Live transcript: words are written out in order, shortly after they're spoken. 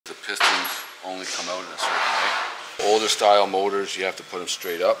only come out in a certain way. Older style motors, you have to put them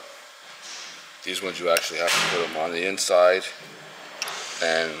straight up. These ones you actually have to put them on the inside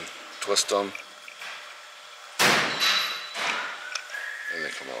and twist them, and they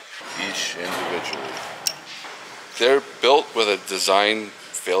come out, each individually. They're built with a design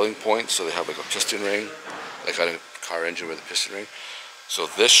failing point, so they have like a piston ring, like on a car engine with a piston ring. So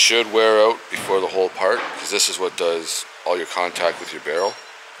this should wear out before the whole part, because this is what does all your contact with your barrel.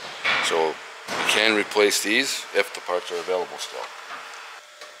 So you can replace these if the parts are available still.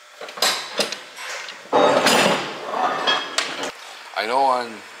 I know on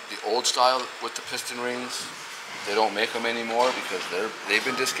the old style with the piston rings, they don't make them anymore because they've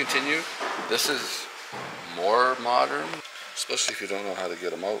been discontinued. This is more modern, especially if you don't know how to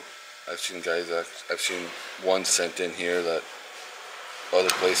get them out. I've seen one sent in here that other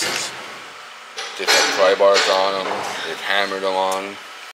places, they've had pry bars on them, they've hammered them on.